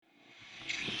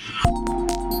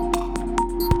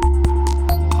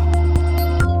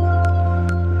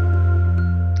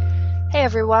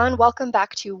everyone. Welcome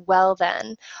back to Well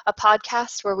Then, a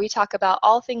podcast where we talk about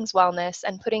all things wellness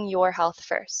and putting your health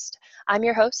first. I'm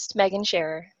your host, Megan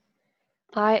Scherer.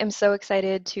 I am so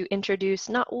excited to introduce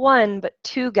not one, but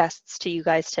two guests to you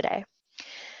guys today.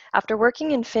 After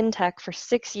working in fintech for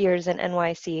 6 years in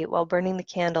NYC while burning the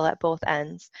candle at both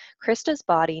ends, Krista's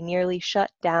body nearly shut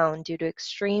down due to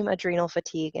extreme adrenal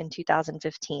fatigue in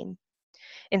 2015.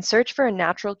 In search for a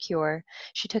natural cure,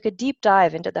 she took a deep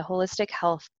dive into the holistic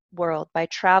health world by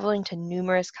traveling to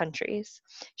numerous countries.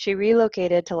 She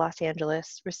relocated to Los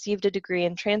Angeles, received a degree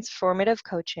in transformative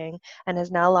coaching, and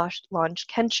has now launched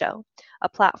Kensho, a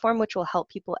platform which will help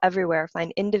people everywhere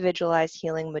find individualized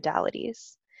healing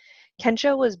modalities.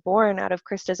 Kensho was born out of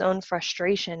Krista's own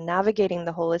frustration navigating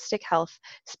the holistic health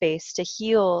space to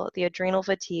heal the adrenal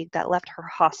fatigue that left her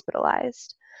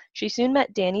hospitalized. She soon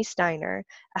met Danny Steiner,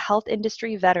 a health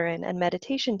industry veteran and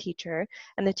meditation teacher,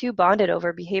 and the two bonded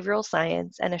over behavioral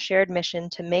science and a shared mission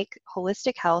to make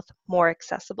holistic health more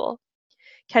accessible.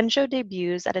 Kensho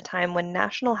debuts at a time when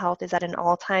national health is at an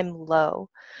all-time low,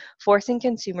 forcing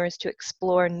consumers to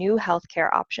explore new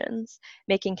healthcare options,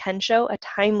 making Kensho a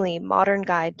timely, modern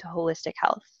guide to holistic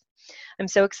health. I'm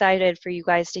so excited for you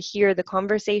guys to hear the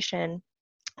conversation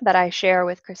that I share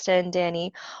with Krista and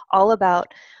Danny all about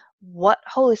what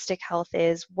holistic health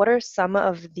is, what are some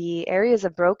of the areas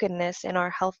of brokenness in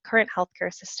our current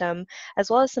healthcare system, as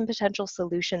well as some potential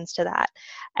solutions to that.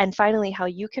 And finally, how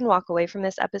you can walk away from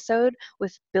this episode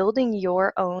with building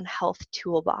your own health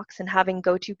toolbox and having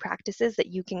go-to practices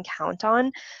that you can count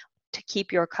on to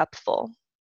keep your cup full.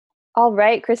 All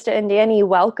right, Krista and Danny,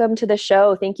 welcome to the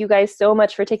show. Thank you guys so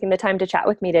much for taking the time to chat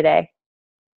with me today.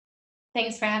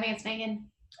 Thanks for having us, Megan.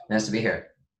 Nice to be here.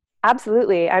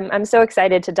 Absolutely. I'm so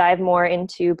excited to dive more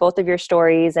into both of your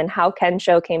stories and how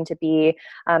Kensho came to be.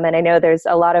 And I know there's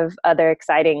a lot of other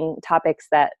exciting topics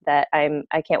that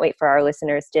I can't wait for our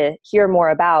listeners to hear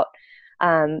more about.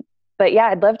 But yeah,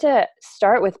 I'd love to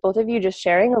start with both of you just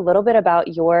sharing a little bit about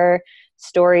your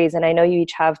stories. And I know you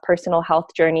each have personal health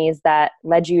journeys that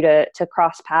led you to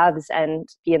cross paths and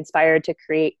be inspired to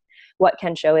create what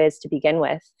Kensho is to begin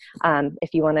with.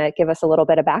 If you want to give us a little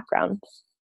bit of background.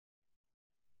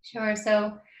 Sure.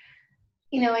 So,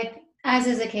 as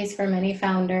is the case for many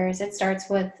founders, it starts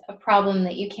with a problem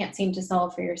that you can't seem to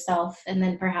solve for yourself, and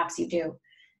then perhaps you do,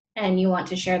 and you want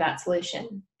to share that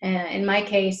solution. In my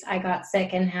case, I got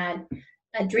sick and had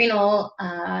adrenal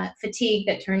fatigue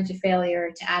that turned to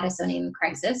failure to Addisonian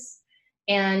crisis.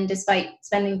 And despite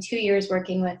spending 2 years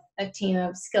working with a team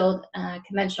of skilled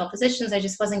conventional physicians, I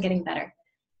just wasn't getting better.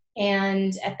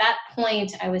 And at that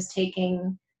point, I was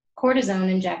taking cortisone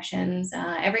injections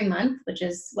every month, which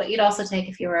is what you'd also take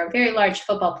if you were a very large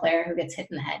football player who gets hit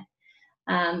in the head.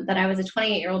 But I was a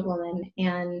 28-year-old woman,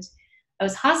 and I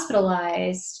was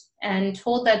hospitalized and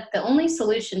told that the only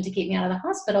solution to keep me out of the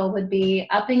hospital would be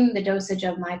upping the dosage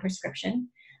of my prescription.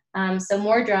 So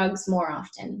more drugs more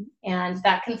often. And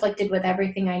that conflicted with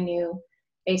everything I knew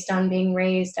based on being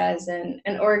raised as an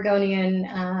Oregonian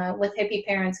with hippie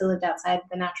parents who lived outside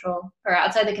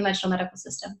the conventional medical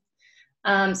system.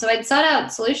 So I'd sought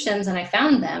out solutions and I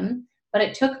found them, but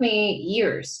it took me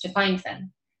years to find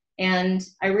them. And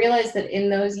I realized that in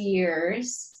those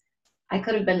years, I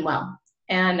could have been well.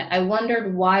 And I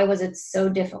wondered, why was it so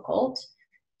difficult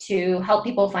to help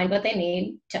people find what they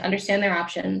need, to understand their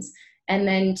options, and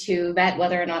then to vet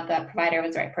whether or not that provider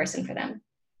was the right person for them.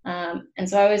 And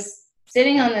so I was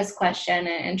sitting on this question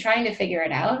and trying to figure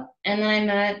it out. And then I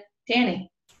met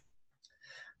Danny.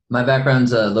 My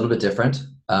background's a little bit different.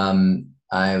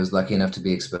 I was lucky enough to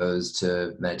be exposed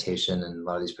to meditation and a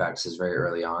lot of these practices very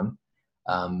early on.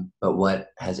 But what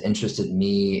has interested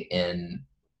me in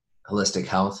holistic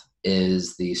health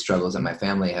is the struggles that my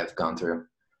family have gone through.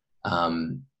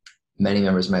 Many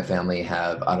members of my family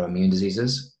have autoimmune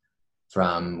diseases,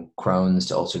 from Crohn's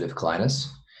to ulcerative colitis.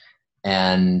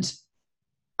 And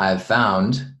I've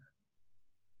found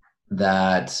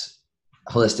that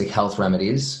holistic health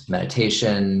remedies,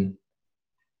 meditation,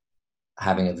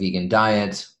 having a vegan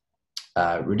diet,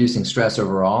 reducing stress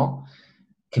overall,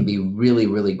 can be really,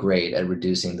 really great at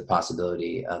reducing the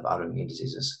possibility of autoimmune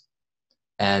diseases.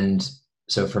 And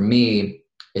so for me,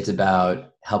 it's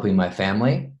about helping my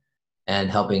family and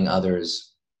helping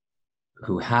others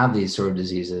who have these sort of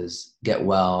diseases get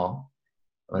well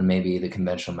when maybe the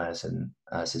conventional medicine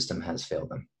system has failed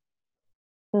them.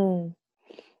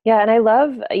 Yeah, and I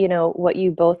love, what you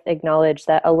both acknowledge,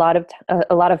 that a lot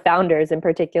of founders in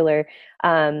particular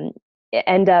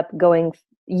end up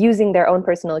using their own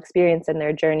personal experience and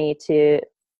their journey to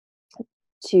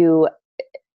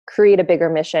create a bigger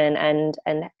mission and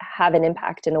have an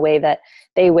impact in a way that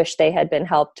they wish they had been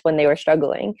helped when they were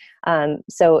struggling.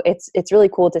 So it's really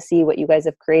cool to see what you guys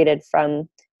have created from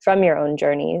your own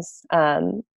journeys.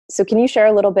 So can you share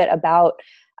a little bit about,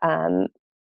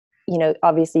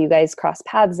 obviously you guys crossed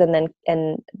paths,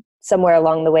 and somewhere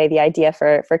along the way, the idea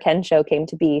for Kensho came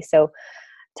to be. So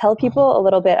tell people a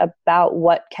little bit about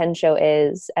what Kensho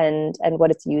is and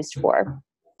what it's used for.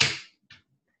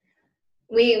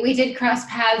 We did cross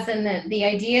paths, and the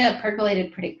idea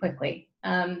percolated pretty quickly,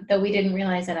 though we didn't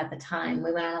realize it at the time.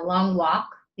 We went on a long walk.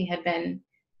 We had been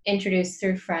introduced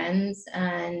through friends,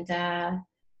 and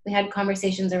we had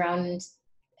conversations around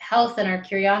health and our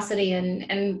curiosity,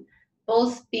 and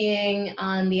both being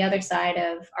on the other side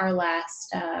of our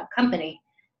last company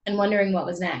and wondering what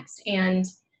was next. And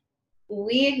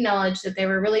we acknowledged that there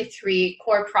were really three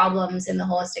core problems in the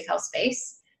holistic health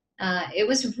space. It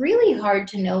was really hard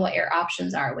to know what your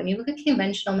options are. When you look at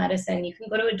conventional medicine, you can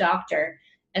go to a doctor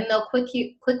and they'll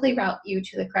quickly route you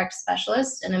to the correct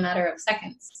specialist in a matter of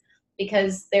seconds,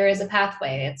 because there is a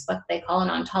pathway. It's what they call an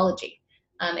ontology.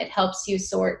 It helps you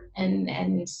sort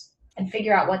and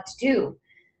figure out what to do.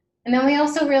 And then we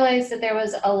also realized that there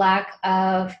was a lack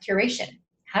of curation.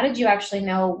 How did you actually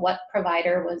know what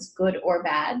provider was good or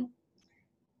bad?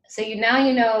 So now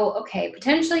you know, okay,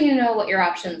 potentially you know what your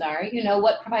options are, you know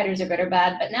what providers are good or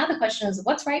bad, but now the question is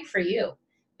what's right for you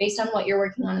based on what you're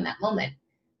working on in that moment.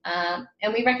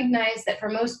 And we recognize that for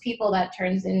most people that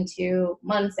turns into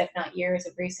months, if not years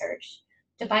of research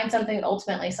to find something that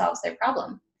ultimately solves their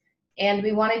problem. And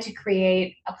we wanted to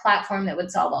create a platform that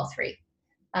would solve all three.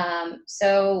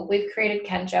 So we've created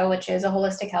Kensho, which is a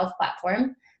holistic health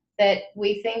platform that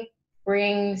we think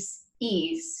brings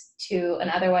ease to an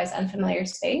otherwise unfamiliar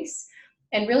space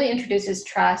and really introduces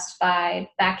trust by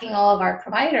backing all of our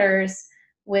providers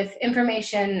with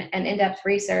information and in-depth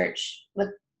research with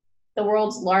the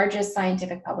world's largest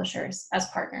scientific publishers as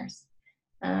partners.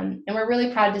 And we're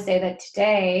really proud to say that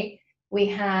today we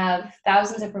have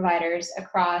thousands of providers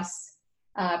across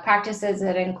practices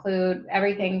that include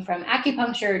everything from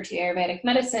acupuncture to Ayurvedic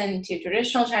medicine to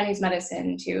traditional Chinese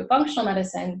medicine to functional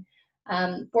medicine,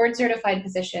 board certified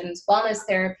physicians, wellness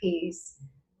therapies,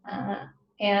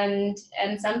 and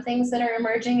some things that are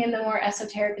emerging in the more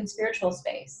esoteric and spiritual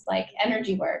space, like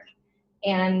energy work,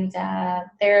 and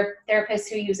therapists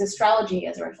who use astrology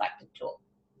as a reflective tool.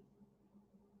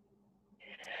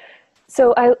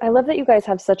 So I love that you guys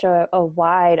have such a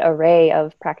wide array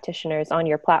of practitioners on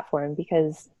your platform,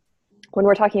 because when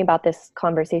we're talking about this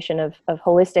conversation of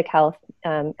holistic health,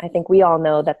 I think we all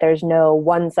know that there's no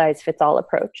one-size-fits-all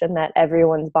approach, and that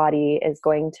everyone's body is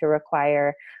going to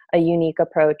require a unique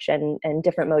approach and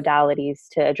different modalities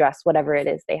to address whatever it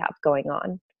is they have going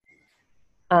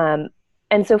on.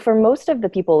 And so for most of the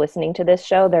people listening to this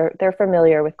show, they're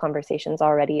familiar with conversations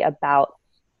already about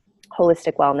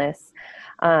holistic wellness,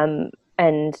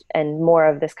 and more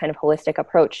of this kind of holistic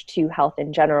approach to health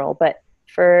in general. But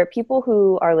for people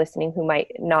who are listening who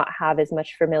might not have as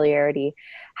much familiarity,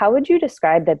 how would you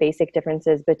describe the basic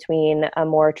differences between a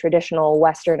more traditional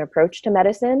Western approach to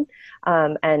medicine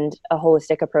and a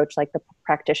holistic approach like the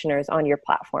practitioners on your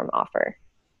platform offer?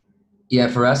 Yeah,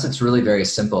 for us, it's really very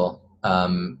simple.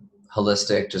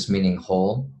 Holistic just meaning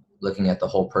whole, looking at the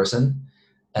whole person,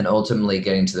 and ultimately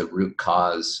getting to the root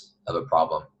cause of a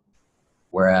problem.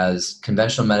 Whereas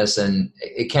conventional medicine,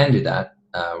 it can do that.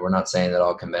 We're not saying that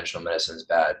all conventional medicine is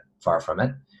bad, far from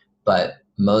it, but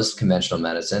most conventional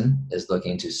medicine is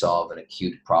looking to solve an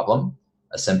acute problem,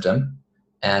 a symptom,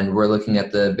 and we're looking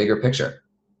at the bigger picture.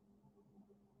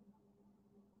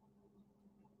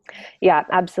 Yeah,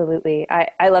 absolutely.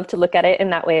 I love to look at it in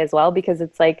that way as well, because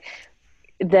it's like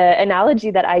the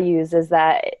analogy that I use is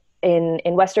that in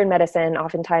Western medicine,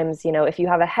 oftentimes, if you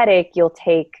have a headache, you'll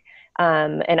take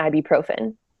an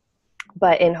ibuprofen.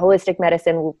 But in holistic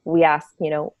medicine, we ask,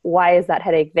 why is that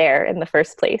headache there in the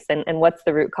first place? And what's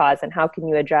the root cause? And how can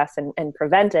you address and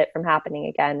prevent it from happening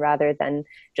again, rather than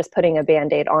just putting a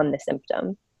Band-Aid on the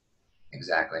symptom?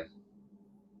 Exactly.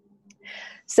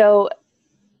 So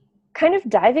kind of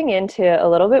diving into a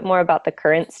little bit more about the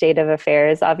current state of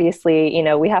affairs, obviously,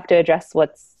 we have to address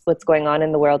what's going on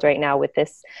in the world right now with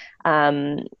this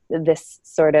this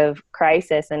sort of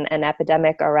crisis and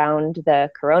epidemic around the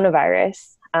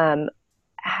coronavirus.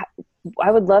 I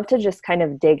would love to just kind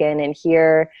of dig in and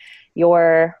hear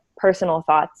your personal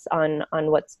thoughts on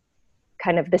what's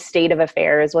kind of the state of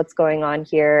affairs, what's going on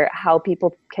here, how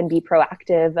people can be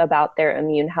proactive about their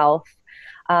immune health,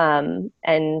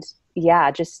 and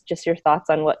yeah, just your thoughts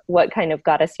on what kind of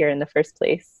got us here in the first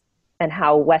place and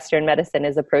how Western medicine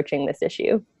is approaching this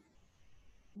issue.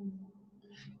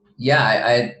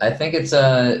 Yeah, I think it's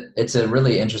a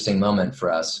really interesting moment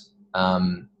for us,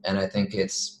 and I think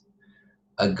it's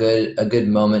a good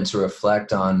moment to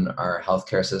reflect on our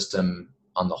healthcare system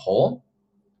on the whole,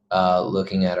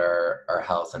 looking at our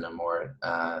health in a more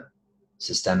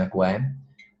systemic way,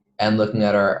 and looking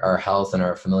at our health and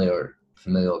our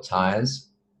familial ties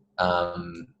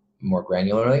more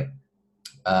granularly.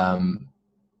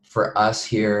 For us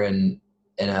here in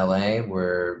LA,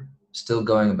 we're still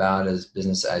going about as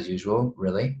business as usual,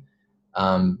 really,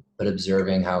 but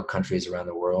observing how countries around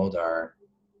the world are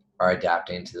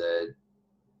adapting to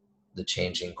the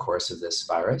changing course of this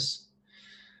virus.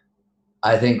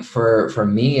 I think for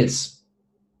me, it's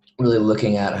really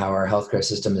looking at how our healthcare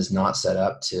system is not set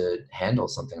up to handle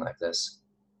something like this.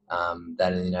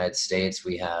 That in the United States,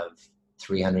 we have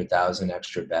 300,000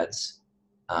 extra beds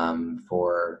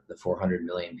for the 400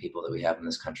 million people that we have in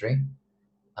this country,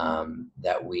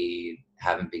 that we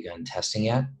haven't begun testing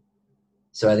yet.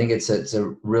 So I think it's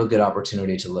a real good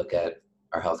opportunity to look at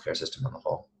our healthcare system on the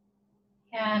whole.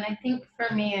 Yeah, and I think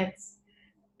for me, it's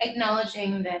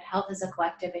acknowledging that health is a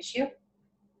collective issue.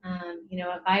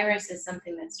 A virus is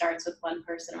something that starts with one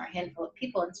person or a handful of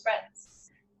people and spreads.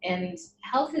 And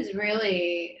health is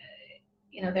really,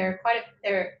 there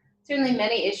are certainly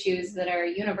many issues that are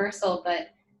universal, but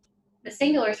the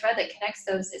singular thread that connects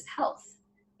those is health.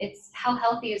 It's how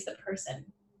healthy is the person.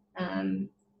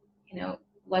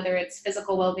 Whether it's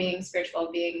physical well-being, spiritual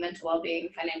well-being, mental well-being,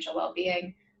 financial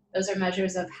well-being, those are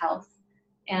measures of health.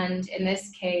 And in this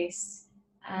case,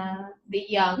 the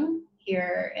young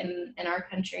here in our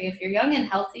country, if you're young and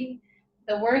healthy,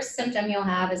 the worst symptom you'll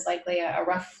have is likely a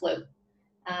rough flu.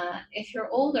 If you're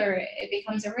older, it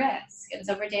becomes a risk. And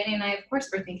so for Danny and I, of course,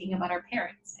 we're thinking about our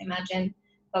parents. I imagine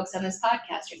folks on this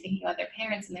podcast are thinking about their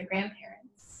parents and their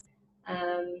grandparents.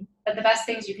 But the best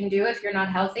things you can do if you're not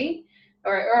healthy,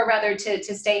 or rather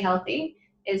to stay healthy,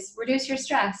 is reduce your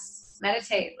stress,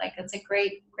 meditate. Like, that's a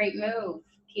great move.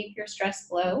 Keep your stress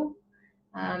low.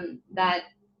 That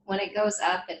when it goes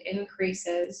up, it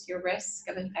increases your risk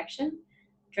of infection.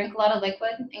 Drink a lot of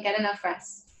liquid and get enough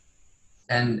rest.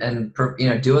 And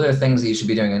do other things that you should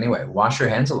be doing anyway. Wash your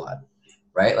hands a lot,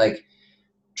 right? Like,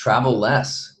 travel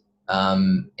less,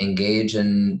 engage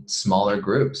in smaller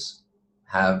groups,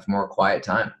 have more quiet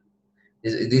time.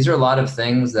 These are a lot of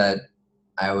things that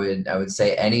I would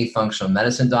say any functional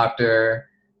medicine doctor,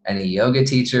 any yoga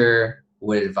teacher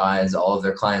would advise all of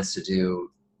their clients to do,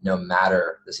 no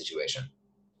matter the situation.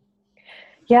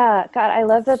 Yeah, God, I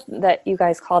love that you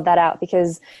guys called that out,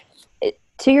 because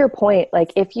to your point,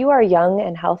 like, if you are young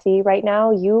and healthy right now,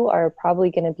 you are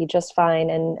probably going to be just fine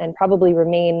and probably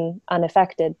remain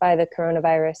unaffected by the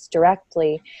coronavirus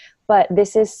directly. But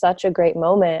this is such a great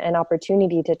moment and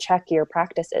opportunity to check your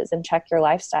practices and check your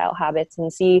lifestyle habits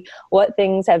and see what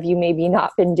things have you maybe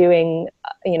not been doing,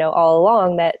 all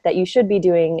along that you should be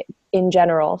doing in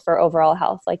general for overall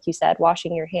health. Like you said,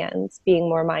 washing your hands, being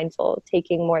more mindful,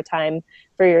 taking more time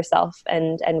for yourself,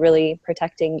 and really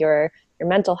protecting your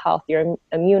mental health, your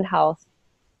immune health,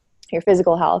 your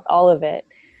physical health, all of it.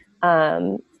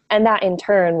 And that in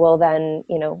turn will then,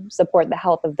 support the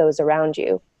health of those around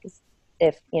you.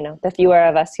 If, the fewer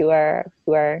of us who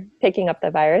are picking up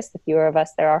the virus, the fewer of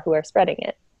us there are who are spreading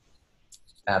it.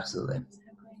 Absolutely.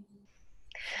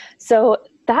 So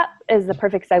that is the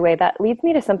perfect segue. That leads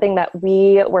me to something that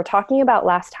we were talking about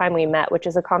last time we met, which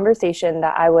is a conversation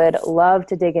that I would love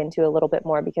to dig into a little bit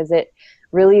more, because it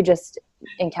really just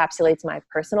encapsulates my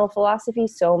personal philosophy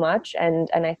so much. And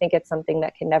I think it's something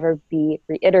that can never be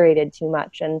reiterated too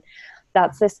much. And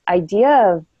that's this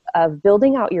idea of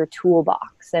building out your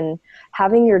toolbox and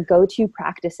having your go-to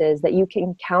practices that you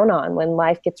can count on when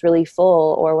life gets really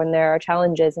full, or when there are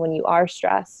challenges, when you are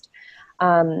stressed.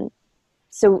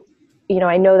 So,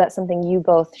 I know that's something you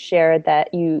both shared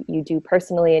that you do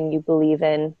personally and you believe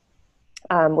in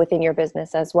within your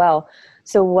business as well.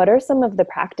 So what are some of the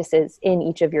practices in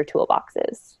each of your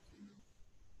toolboxes?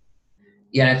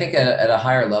 Yeah, and I think at a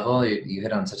higher level, you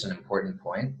hit on such an important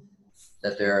point,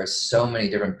 that there are so many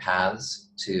different paths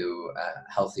to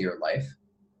a healthier life,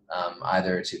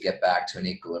 either to get back to an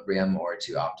equilibrium or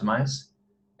to optimize.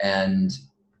 And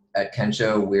at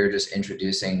Kensho, we're just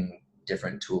introducing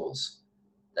different tools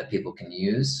that people can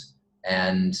use,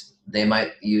 and they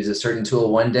might use a certain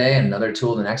tool one day and another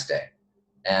tool the next day.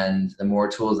 And the more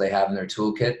tools they have in their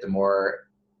toolkit, the more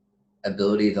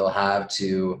ability they'll have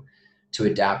to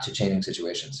adapt to changing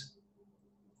situations.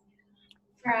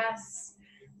 For us,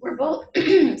 we're both,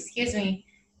 excuse me,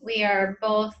 we are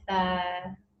both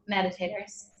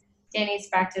meditators. Danny's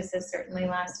practice has certainly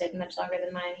lasted much longer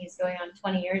than mine. He's going on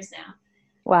 20 years now.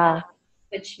 Wow.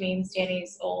 Which means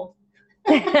Danny's old.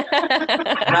 Not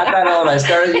that old. I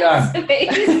started young.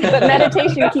 But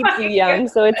meditation keeps you young,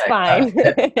 so it's fine.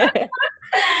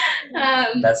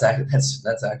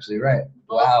 That's actually right.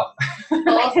 Wow.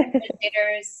 Both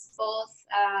meditators, both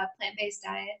plant-based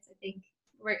diets. I think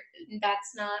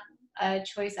that's not a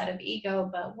choice out of ego,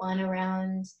 but one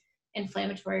around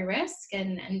inflammatory risk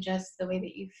and just the way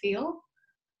that you feel.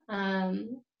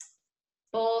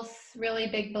 Both really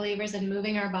big believers in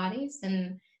moving our bodies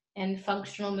and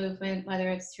functional movement, whether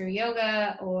it's through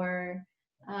yoga or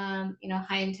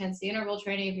high intensity interval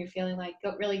training if you're feeling like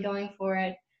really going for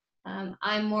it.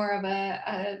 I'm more of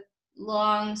a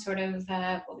long sort of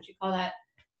what would you call that,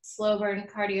 slow burn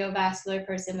cardiovascular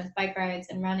person with bike rides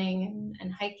and running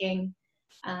and hiking.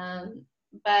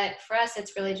 But for us,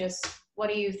 it's really just, what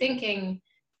are you thinking?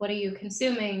 What are you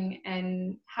consuming?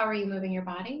 And how are you moving your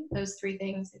body? Those three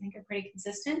things I think are pretty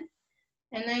consistent.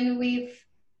 And then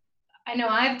I know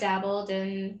I've dabbled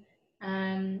in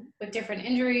with different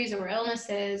injuries or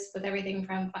illnesses, with everything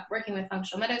from working with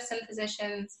functional medicine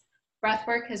physicians.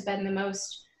 Breathwork has been the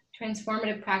most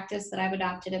transformative practice that I've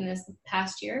adopted in this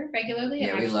past year regularly.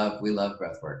 Yeah, we love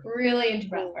breathwork. Really into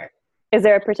breathwork. Is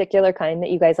there a particular kind that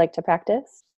you guys like to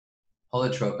practice?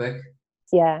 Holotropic.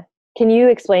 Yeah. Can you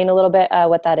explain a little bit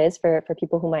what that is for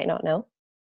people who might not know?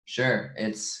 Sure.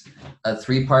 It's a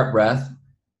 3-part breath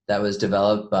that was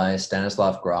developed by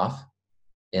Stanislav Grof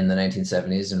in the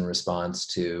 1970s in response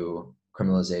to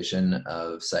criminalization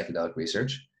of psychedelic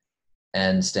research.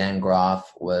 And Stan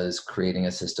Grof was creating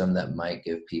a system that might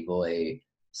give people a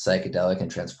psychedelic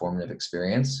and transformative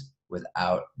experience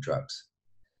without drugs.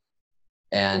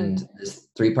 And this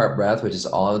 3-part breath, which is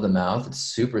all over the mouth, it's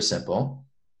super simple.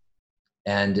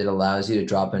 And it allows you to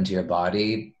drop into your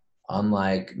body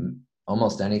unlike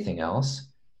almost anything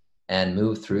else and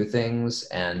move through things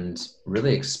and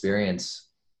really experience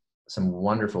some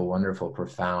wonderful, wonderful,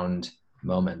 profound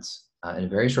moments in a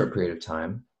very short period of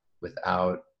time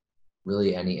without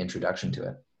really any introduction to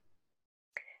it.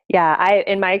 Yeah,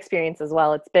 in my experience as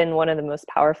well, it's been one of the most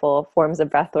powerful forms of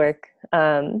breath work.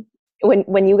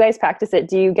 When you guys practice it,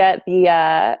 do you get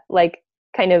the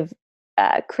kind of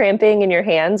cramping in your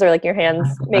hands, or like your hands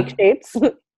make shapes?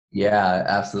 Yeah,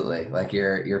 absolutely. Like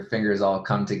your fingers all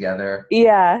come together.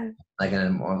 Yeah.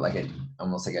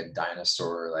 Almost like a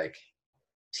dinosaur, like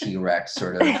T-Rex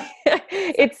sort of.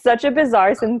 It's such a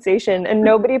bizarre sensation, and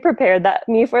nobody prepared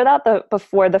me for that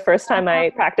before the first time I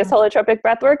practiced holotropic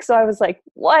breathwork. So I was like,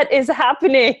 "What is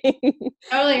happening?"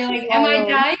 Totally, you're like, "Am I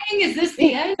dying? Is this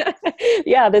the end?"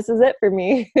 Yeah, this is it for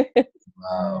me.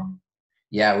 Wow.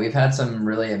 Yeah, we've had some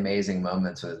really amazing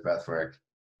moments with breathwork.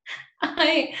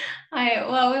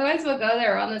 Well, we might as well go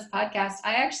there on this podcast.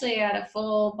 I actually had a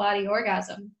full body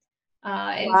orgasm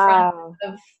in front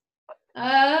of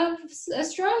a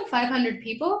strong 500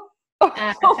 people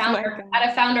at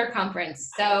a founder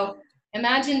conference. So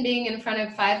imagine being in front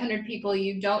of 500 people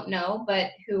you don't know,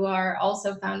 but who are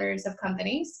also founders of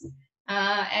companies.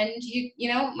 And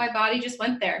my body just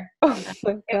went there.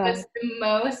 It was the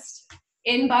most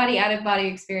in-body, out-of-body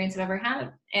experience I've ever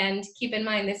had. And keep in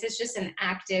mind, this is just an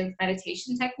active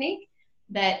meditation technique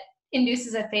that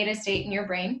induces a theta state in your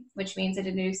brain, which means it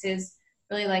induces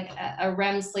really like a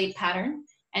REM sleep pattern,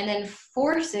 and then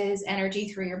forces energy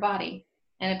through your body.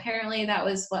 And apparently that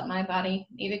was what my body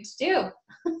needed to do.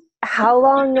 How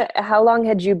long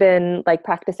had you been like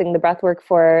practicing the breath work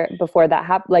for before that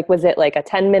happened? Like, was it like a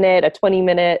 10-minute, a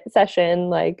 20-minute session?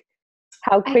 Like,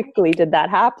 how quickly did that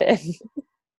happen?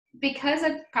 Because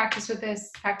I've practiced with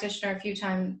this practitioner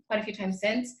quite a few times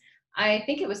since, I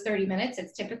think it was 30 minutes.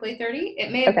 It's typically 30.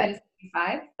 It may have been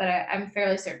 45, but I'm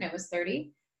fairly certain it was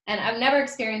 30. And I've never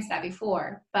experienced that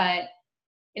before, but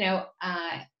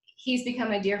he's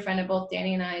become a dear friend of both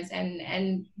Danny and I's,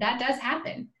 and that does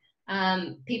happen.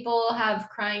 People have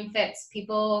crying fits.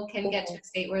 People can get to a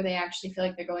state where they actually feel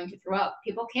like they're going to throw up.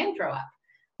 People can throw up.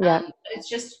 Yeah. It's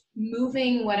just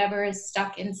moving whatever is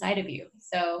stuck inside of you.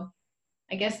 So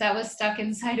I guess that was stuck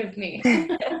inside of me.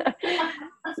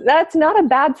 That's not a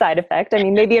bad side effect. I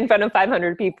mean, maybe in front of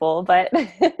 500 people, but.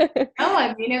 Oh,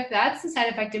 I mean, if that's the side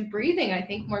effect of breathing, I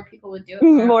think more people would do it.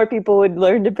 More people would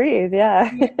learn to breathe, yeah.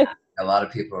 A lot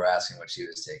of people were asking what she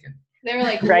was taking. They were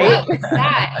like, right? What was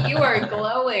that? You are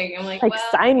glowing. I'm like, well.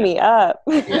 Sign me up.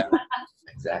 Yeah,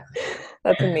 exactly.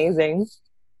 That's amazing.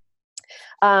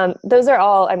 Those are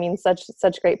all, I mean,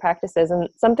 such great practices. And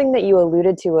something that you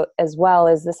alluded to as well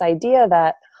is this idea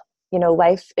that,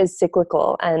 life is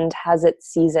cyclical and has its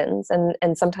seasons.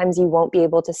 And sometimes you won't be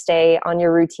able to stay on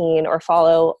your routine or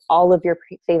follow all of your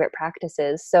favorite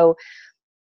practices. So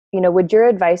would your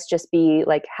advice just be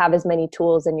like, have as many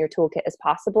tools in your toolkit as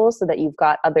possible so that you've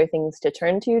got other things to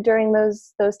turn to during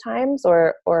those times?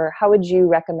 Or how would you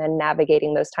recommend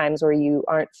navigating those times where you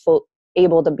aren't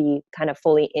able to be kind of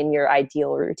fully in your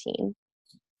ideal routine?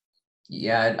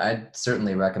 Yeah, I'd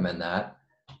certainly recommend that.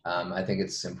 I think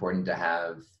it's important to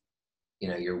have,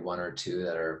 your one or two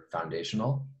that are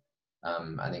foundational.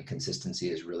 I think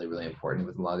consistency is really, really important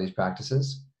with a lot of these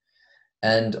practices.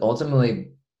 And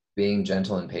ultimately, being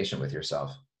gentle and patient with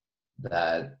yourself,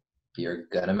 that you're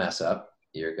going to mess up,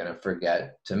 you're going to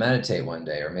forget to meditate one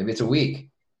day, or maybe it's a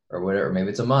week or whatever, maybe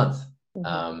it's a month,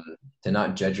 to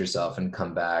not judge yourself and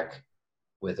come back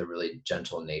with a really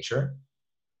gentle nature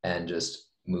and just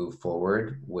move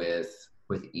forward with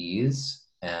ease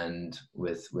and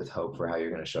with hope for how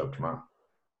you're going to show up tomorrow.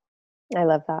 I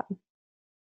love that.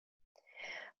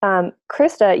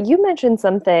 Krista, you mentioned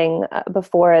something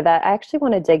before that I actually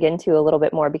want to dig into a little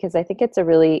bit more, because I think it's a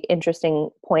really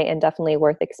interesting point and definitely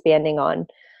worth expanding on.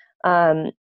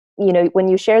 When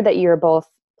you shared that you're both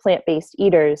plant-based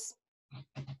eaters,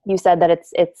 you said that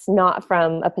it's not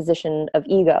from a position of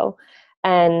ego.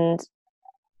 And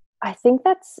I think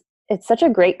it's such a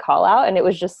great call out. And it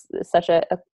was just such a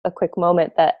quick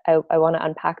moment that I want to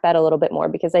unpack that a little bit more,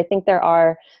 because I think there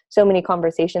are so many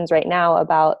conversations right now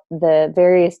about the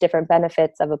various different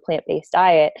benefits of a plant-based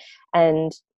diet.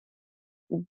 And,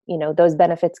 those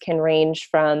benefits can range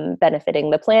from benefiting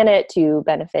the planet to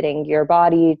benefiting your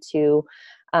body to,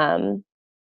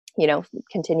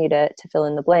 continue to fill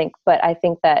in the blank. But I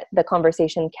think that the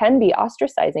conversation can be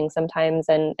ostracizing sometimes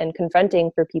and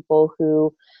confronting for people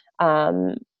who,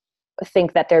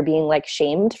 think that they're being like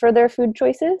shamed for their food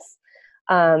choices.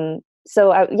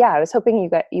 So I was hoping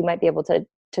you might be able to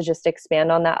just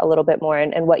expand on that a little bit more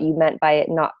and what you meant by it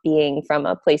not being from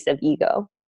a place of ego.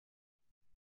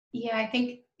 Yeah, I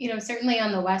think, certainly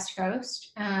on the West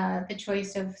Coast, the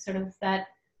choice of sort of that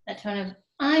tone of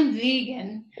I'm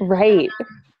vegan. Right.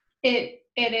 It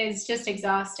is just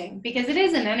exhausting, because it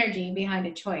is an energy behind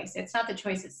a choice. It's not the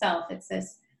choice itself. It's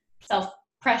this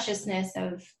self-preciousness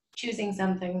of choosing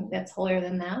something that's holier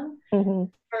than thou. Mm-hmm.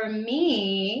 For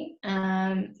me,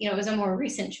 it was a more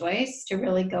recent choice to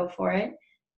really go for it.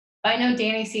 I know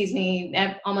Danny sees me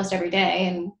almost every day.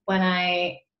 And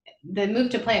when the move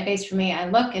to plant-based for me, I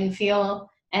look and feel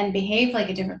and behave like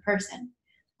a different person.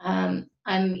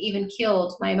 I'm even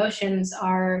keeled. My emotions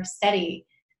are steady.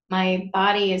 My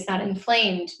body is not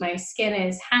inflamed. My skin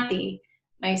is happy.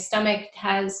 My stomach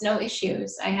has no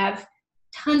issues. I have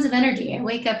tons of energy. I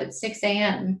wake up at 6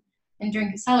 a.m. and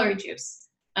drink a celery juice.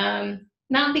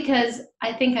 Not because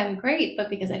I think I'm great, but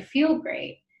because I feel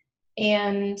great.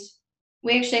 And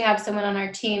we actually have someone on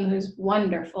our team who's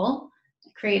wonderful, a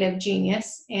creative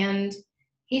genius, and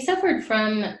he suffered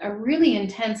from a really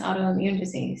intense autoimmune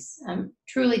disease,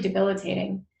 truly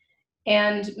debilitating,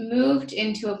 and moved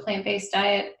into a plant-based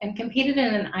diet and competed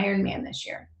in an Ironman this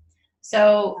year.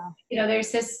 So,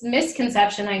 there's this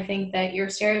misconception, I think, that your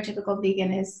stereotypical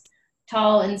vegan is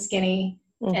tall and skinny,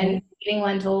 mm-hmm. and eating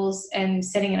lentils and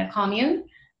sitting in a commune.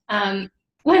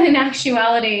 When in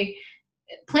actuality,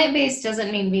 plant-based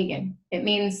doesn't mean vegan. It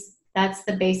means that's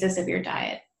the basis of your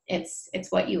diet. It's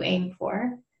what you aim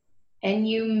for. And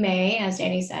you may, as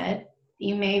Danny said,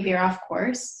 you may veer off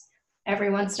course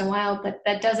every once in a while, but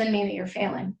that doesn't mean that you're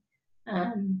failing.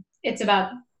 It's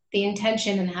about the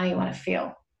intention and how you want to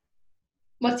feel.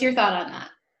 What's your thought on that?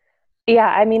 Yeah,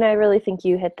 I mean, I really think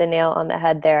you hit the nail on the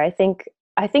head there. I think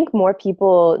more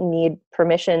people need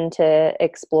permission to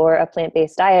explore a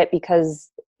plant-based diet because,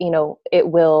 it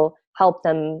will help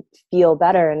them feel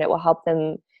better, and it will help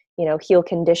them, heal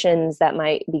conditions that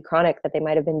might be chronic that they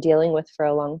might have been dealing with for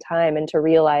a long time, and to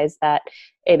realize that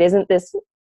it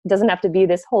doesn't have to be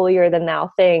this holier than thou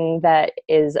thing that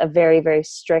is a very, very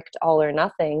strict all or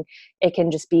nothing. It can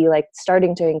just be like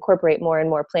starting to incorporate more and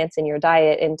more plants in your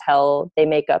diet until they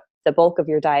make up the bulk of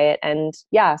your diet. And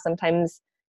yeah, sometimes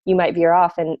you might veer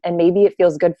off, and maybe it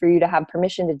feels good for you to have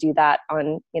permission to do that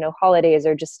on, holidays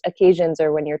or just occasions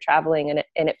or when you're traveling,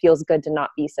 and it feels good to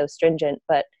not be so stringent.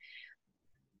 But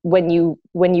when you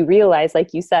realize,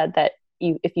 like you said, that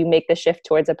if you make the shift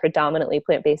towards a predominantly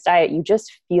plant-based diet, you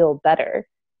just feel better.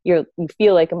 You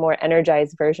feel like a more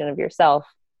energized version of yourself.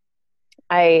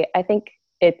 I think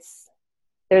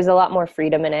there's a lot more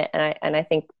freedom in it. And I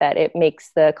think that it makes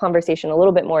the conversation a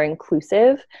little bit more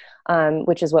inclusive,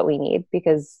 which is what we need,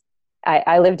 because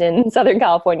I lived in Southern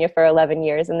California for 11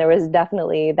 years, and there was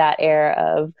definitely that air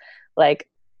of like,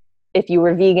 if you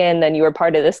were vegan, then you were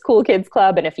part of this cool kids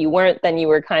club. And if you weren't, then you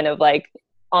were kind of like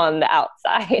on the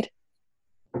outside.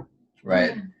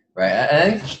 Right.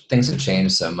 I think things have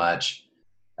changed so much.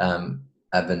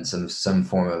 I've been some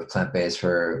form of plant-based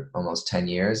for almost 10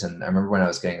 years. And I remember when I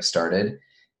was getting started,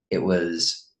 it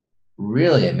was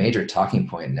really a major talking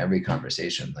point in every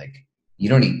conversation. Like, you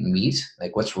don't eat meat?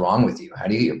 Like, what's wrong with you? How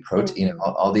do you eat protein? You know,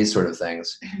 all these sort of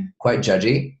things, quite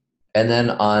judgy. And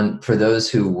then for those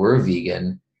who were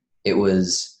vegan, it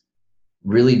was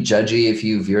really judgy if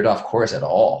you veered off course at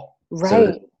all. Right. So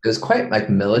it was quite like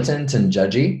militant and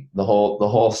judgy, the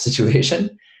whole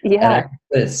situation. Yeah. And I think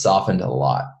that it's softened a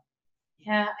lot.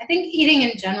 Yeah, I think eating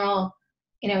in general,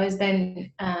 has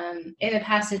been, in the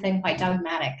past has been quite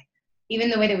dogmatic. Even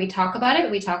the way that we talk about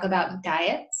it, we talk about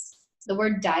diets. The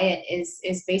word diet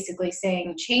is basically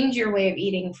saying change your way of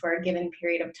eating for a given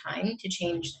period of time to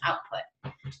change output.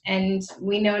 And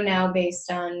we know now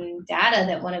based on data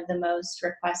that one of the most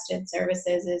requested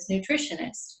services is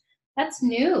nutritionist. That's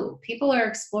new. People are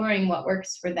exploring what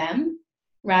works for them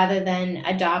rather than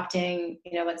adopting,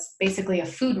 what's basically a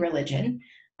food religion,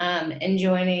 and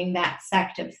joining that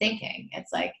sect of thinking.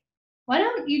 It's like, why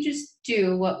don't you just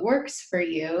do what works for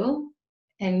you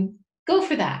and go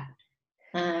for that?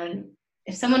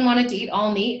 If someone wanted to eat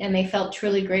all meat and they felt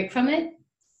truly great from it,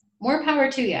 more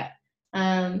power to you.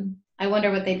 I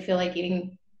wonder what they'd feel like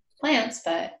eating plants,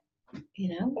 but do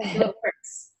what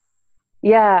works.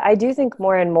 Yeah, I do think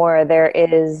more and more there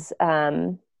is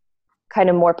kind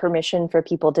of more permission for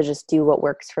people to just do what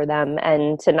works for them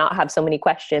and to not have so many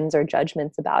questions or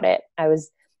judgments about it. I was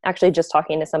actually just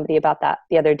talking to somebody about that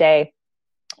the other day.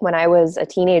 When I was a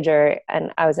teenager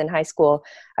and I was in high school,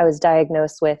 I was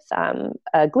diagnosed with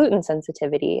a gluten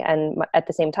sensitivity. And at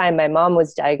the same time, my mom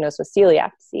was diagnosed with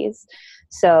celiac disease.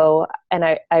 So, and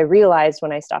I realized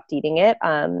when I stopped eating it,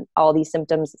 all these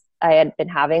symptoms I had been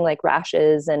having, like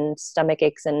rashes and stomach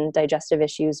aches and digestive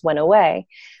issues, went away.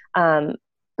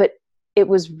 But it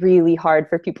was really hard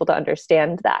for people to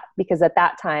understand that, because at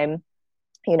that time,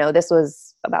 this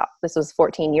was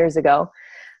 14 years ago.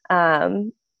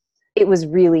 It was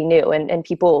really new and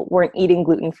people weren't eating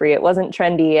gluten-free. It wasn't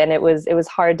trendy, and it was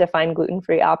hard to find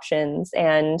gluten-free options.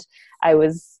 And I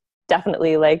was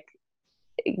definitely like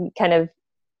kind of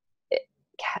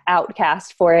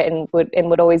outcast for it, and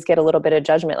would always get a little bit of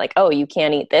judgment, like, oh, you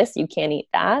can't eat this, you can't eat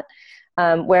that.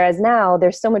 Whereas now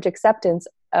there's so much acceptance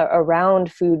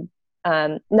around food,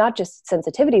 not just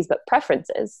sensitivities, but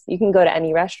preferences. You can go to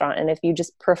any restaurant, and if you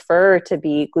just prefer to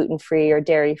be gluten-free or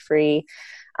dairy-free,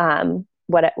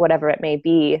 whatever it may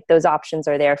be, those options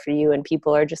are there for you, and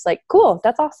people are just like, cool,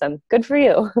 that's awesome, good for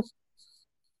you.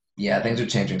 Yeah, things are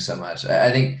changing so much.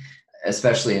 I think,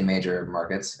 especially in major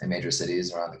markets, in major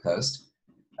cities around the coast.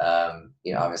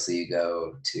 Obviously you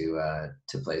go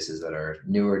to places that are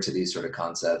newer to these sort of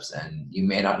concepts, and you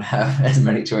may not have as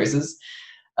many choices.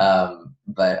 But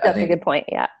that's I think a good point.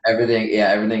 Yeah. Everything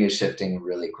is shifting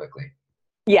really quickly.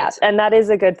 Yeah, and that is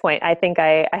a good point. I think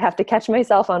I have to catch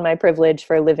myself on my privilege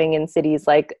for living in cities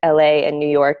like LA and New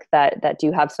York that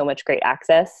do have so much great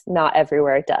access. Not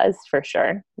everywhere it does, for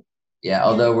sure. Yeah,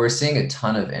 although we're seeing a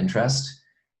ton of interest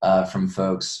from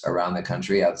folks around the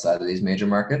country outside of these major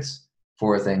markets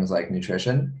for things like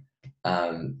nutrition.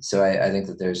 So I think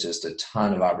that there's just a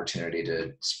ton of opportunity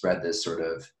to spread this sort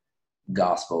of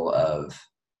gospel of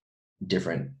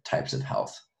different types of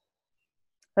health.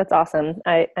 That's awesome.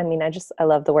 I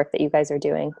love the work that you guys are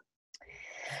doing.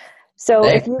 So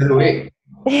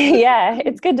yeah,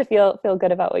 it's good to feel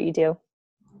good about what you do.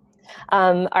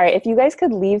 All right, if you guys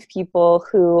could leave people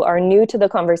who are new to the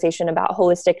conversation about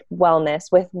holistic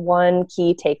wellness with one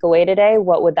key takeaway today,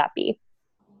 what would that be?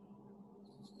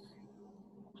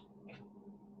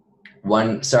 Let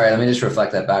me just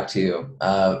reflect that back to you.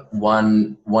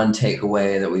 One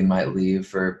takeaway that we might leave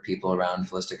for people around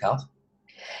holistic health.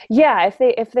 Yeah,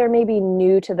 if they're maybe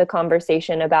new to the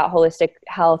conversation about holistic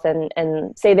health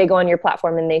and say they go on your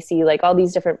platform and they see like all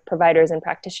these different providers and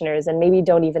practitioners and maybe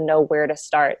don't even know where to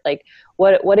start, like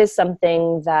what is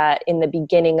something that in the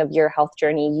beginning of your health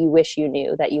journey you wish you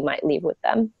knew that you might leave with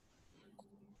them?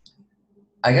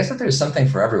 I guess that there's something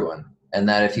for everyone, and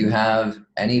that if you have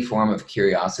any form of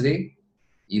curiosity,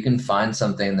 you can find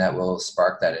something that will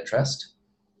spark that interest.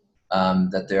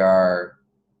 That there are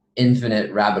infinite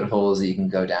rabbit holes that you can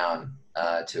go down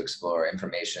to explore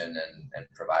information and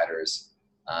providers.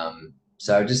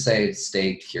 So I would just say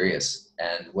stay curious,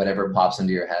 and whatever pops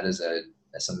into your head as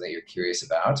something that you're curious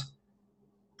about,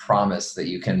 promise that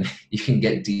you can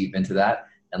get deep into that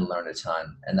and learn a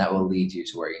ton, and that will lead you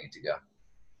to where you need to go.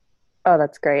 Oh,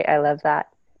 that's great. I love that.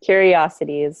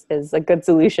 Curiosity is a good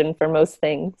solution for most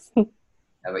things.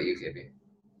 How about you, KB?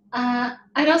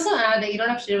 I'd also add that you don't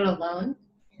have to do it alone.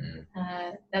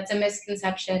 That's a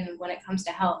misconception when it comes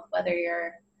to health, whether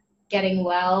you're getting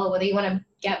well, whether you want to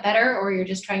get better or you're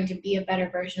just trying to be a better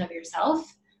version of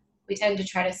yourself, we tend to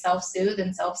try to self-soothe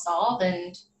and self-solve.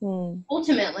 And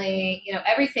ultimately,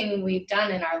 everything we've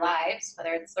done in our lives,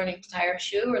 whether it's learning to tie our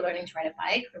shoe or learning to ride a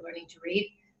bike or learning to read,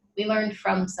 we learned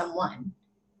from someone.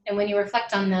 And when you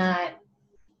reflect on that,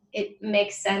 it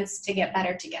makes sense to get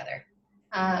better together.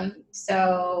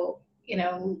 So,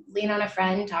 lean on a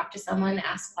friend, talk to someone,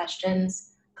 ask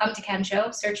questions, come to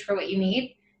Kensho, search for what you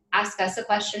need, ask us a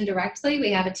question directly.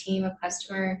 We have a team of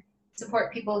customer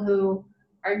support people who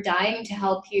are dying to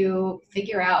help you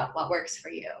figure out what works for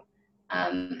you,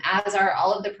 as are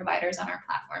all of the providers on our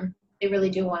platform. They really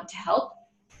do want to help.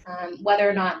 Whether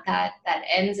or not that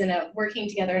ends in a working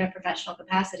together in a professional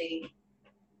capacity,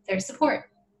 there's support.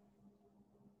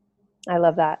 I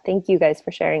love that. Thank you guys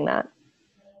for sharing that.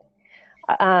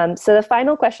 So the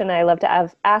final question I love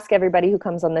to ask everybody who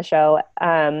comes on the show,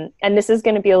 and this is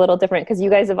going to be a little different because you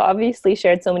guys have obviously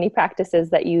shared so many practices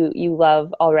that you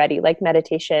love already, like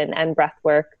meditation and breath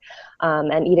work,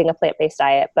 and eating a plant-based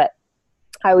diet. But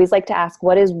I always like to ask,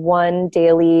 what is one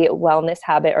daily wellness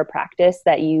habit or practice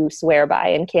that you swear by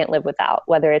and can't live without,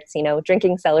 whether it's,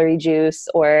 drinking celery juice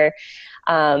or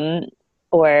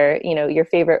your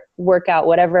favorite workout,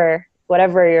 whatever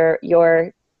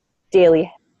your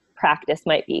daily practice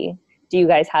might be. Do you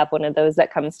guys have one of those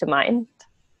that comes to mind?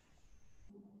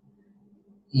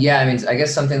 Yeah, I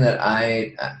guess something that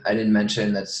I didn't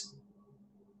mention that's,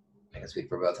 I can speak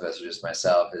for both of us or just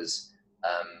myself, is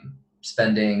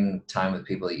spending time with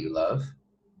people that you love,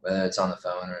 whether it's on the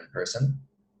phone or in person.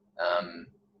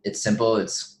 It's simple,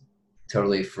 it's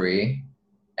totally free,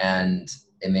 and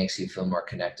it makes you feel more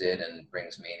connected and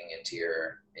brings meaning into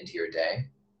your day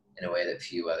in a way that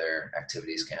few other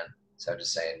activities can. So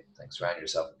just say, surround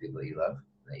yourself with people that you love.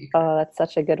 Oh, that's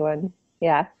such a good one.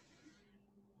 Yeah.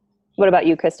 What about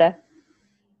you, Krista?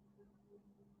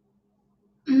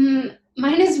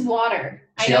 Mine is water.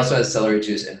 She also has celery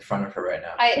juice in front of her right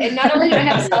now. Not only do I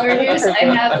have celery juice, I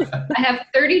have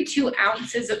 32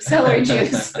 ounces of celery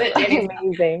juice.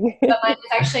 Amazing. But mine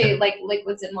is actually like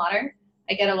liquids in water.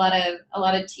 I get a lot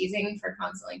of teasing for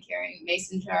constantly carrying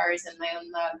mason jars in my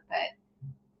own mug, but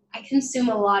I consume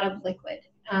a lot of liquid.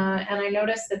 And I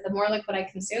notice that the more liquid I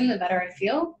consume, the better I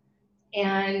feel.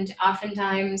 And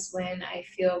oftentimes when I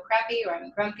feel crappy or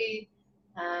I'm grumpy,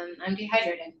 I'm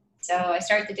dehydrated. So I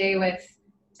start the day to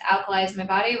alkalize my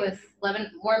body with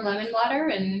warm lemon water,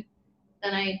 and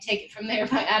then I take it from there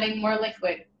by adding more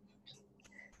liquid.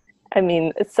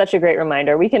 It's such a great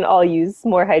reminder. We can all use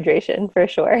more hydration for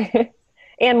sure.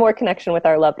 And more connection with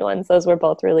our loved ones. Those were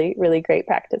both really, really great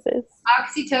practices.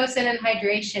 Oxytocin and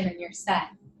hydration, and you're set.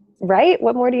 Right?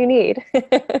 What more do you need?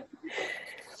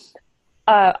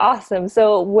 Awesome.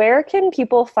 So where can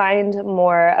people find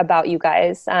more about you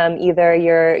guys? Either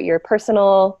your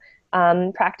personal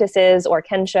practices or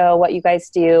Kensho, what you guys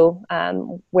do.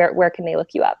 Where can they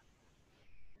look you up?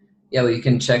 Yeah, well, you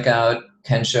can check out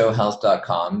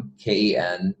kenshohealth.com,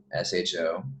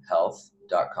 KENSHO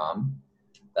health.com.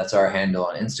 That's our handle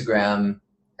on Instagram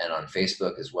and on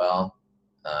Facebook as well.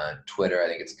 Twitter, I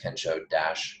think it's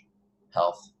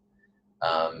Kensho-health.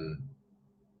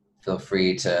 Feel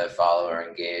free to follow or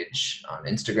engage on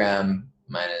Instagram.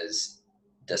 Mine is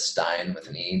Dastein with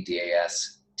an E,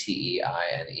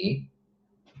 DASTEINE.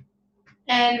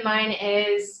 And mine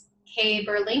is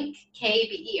Kberlinc,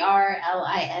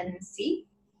 KBERLINC.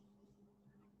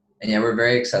 And yeah, we're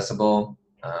very accessible.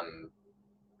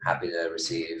 Happy to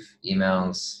receive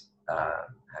emails.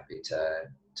 Happy to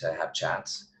have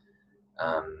chats.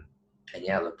 And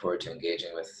yeah, look forward to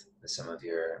engaging with some of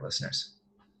your listeners.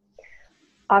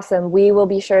 Awesome. We will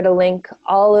be sure to link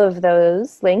all of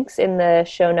those links in the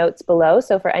show notes below.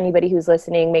 So for anybody who's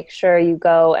listening, make sure you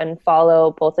go and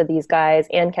follow both of these guys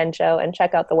and Kensho and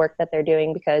check out the work that they're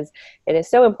doing, because it is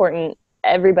so important.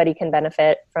 Everybody can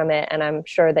benefit from it. And I'm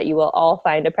sure that you will all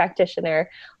find a practitioner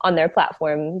on their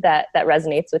platform that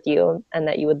resonates with you and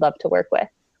that you would love to work with.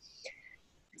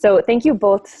 So thank you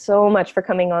both so much for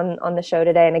coming on the show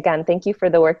today. And again, thank you for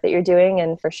the work that you're doing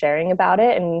and for sharing about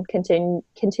it and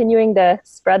continuing to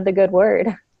spread the good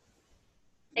word.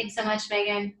 Thanks so much,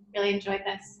 Megan. Really enjoyed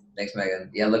this. Thanks,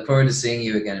 Megan. Yeah, look forward to seeing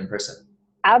you again in person.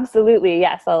 Absolutely.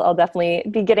 Yes, I'll definitely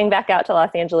be getting back out to Los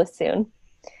Angeles soon.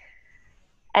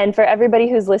 And for everybody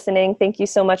who's listening, thank you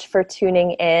so much for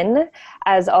tuning in.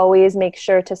 As always, make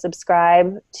sure to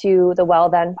subscribe to the Well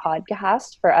Then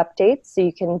podcast for updates so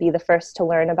you can be the first to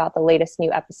learn about the latest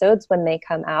new episodes when they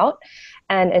come out.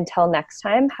 And until next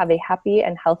time, have a happy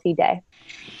and healthy day.